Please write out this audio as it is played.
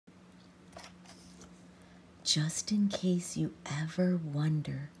Just in Case You Ever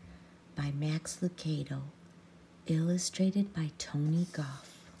Wonder by Max Lucado, illustrated by Tony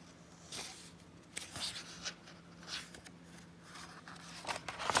Goff.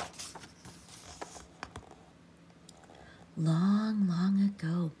 Long, long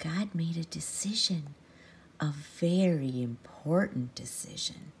ago, God made a decision, a very important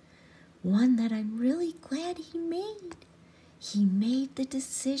decision, one that I'm really glad He made. He made the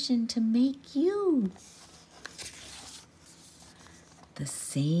decision to make you. The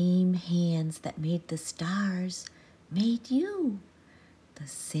same hands that made the stars made you. The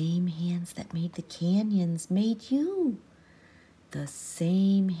same hands that made the canyons made you. The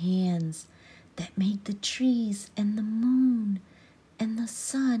same hands that made the trees and the moon and the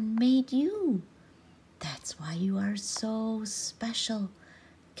sun made you. That's why you are so special.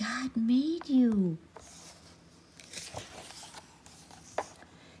 God made you.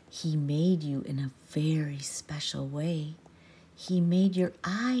 He made you in a very special way. He made your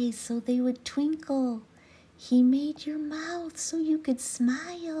eyes so they would twinkle. He made your mouth so you could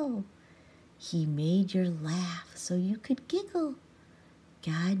smile. He made your laugh so you could giggle.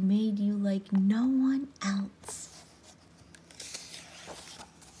 God made you like no one else.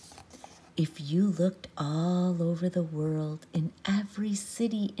 If you looked all over the world, in every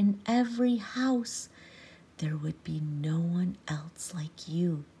city, in every house, there would be no one else like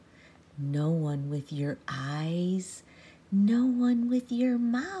you. No one with your eyes, no one with your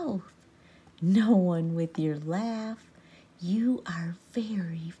mouth, no one with your laugh. You are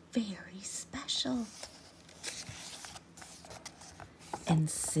very, very special. And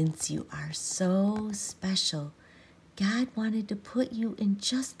since you are so special, God wanted to put you in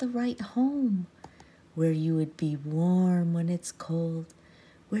just the right home, where you would be warm when it's cold,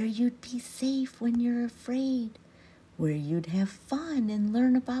 where you'd be safe when you're afraid, where you'd have fun and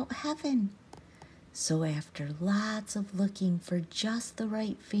learn about heaven. So after lots of looking for just the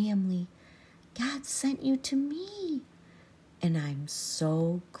right family, God sent you to me. And I'm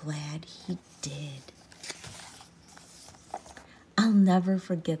so glad He did. I'll never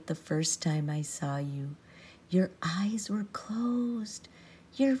forget the first time I saw you. Your eyes were closed.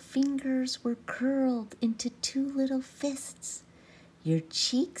 Your fingers were curled into two little fists. Your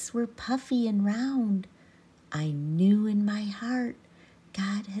cheeks were puffy and round. I knew in my heart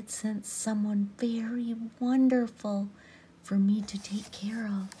God had sent someone very wonderful for me to take care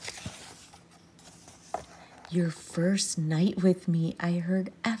of. Your first night with me, I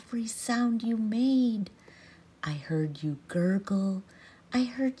heard every sound you made. I heard you gurgle. I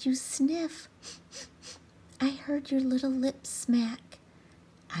heard you sniff. I heard your little lips smack.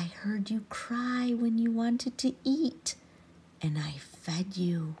 I heard you cry when you wanted to eat. And I fed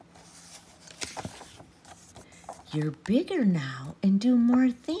you. You're bigger now and do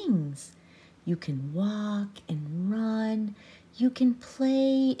more things. You can walk and run. You can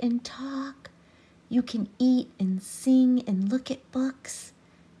play and talk. You can eat and sing and look at books.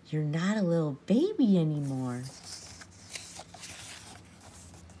 You're not a little baby anymore.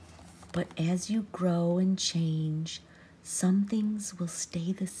 But as you grow and change, some things will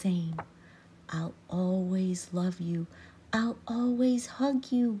stay the same. I'll always love you. I'll always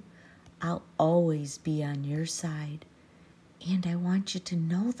hug you. I'll always be on your side. And I want you to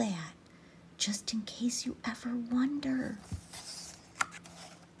know that, just in case you ever wonder.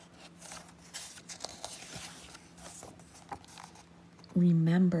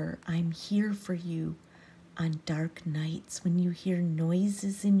 Remember, I'm here for you. On dark nights when you hear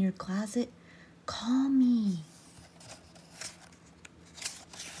noises in your closet, call me.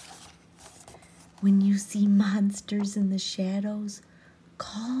 When you see monsters in the shadows,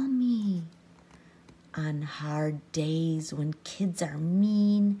 call me. On hard days when kids are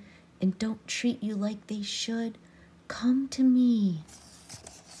mean and don't treat you like they should, come to me.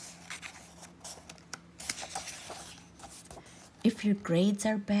 If your grades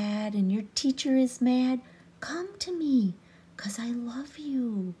are bad and your teacher is mad, come to me, 'cause I love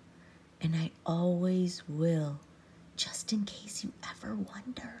you. And I always will, just in case you ever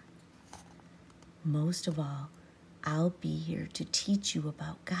wonder. Most of all, I'll be here to teach you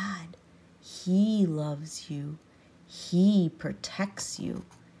about God. He loves you. He protects you.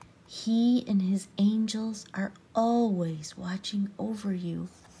 He and His angels are always watching over you.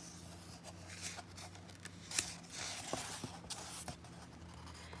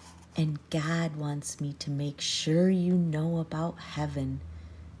 And God wants me to make sure you know about heaven.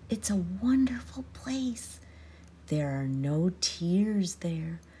 It's a wonderful place. There are no tears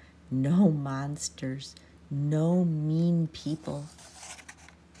there, no monsters, no mean people.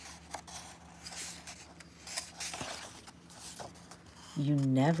 You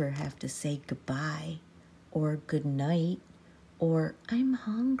never have to say goodbye. or good night, or I'm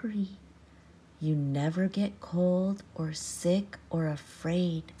hungry. You never get cold or sick or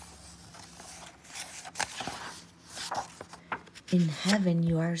afraid. In heaven,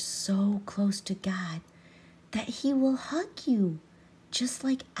 you are so close to God that He will hug you just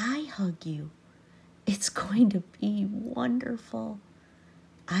like I hug you. It's going to be wonderful.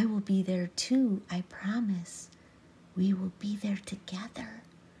 I will be there too, I promise. We will be there together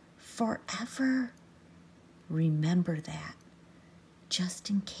forever. Remember that, just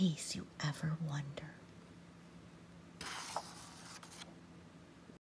in case you ever wonder.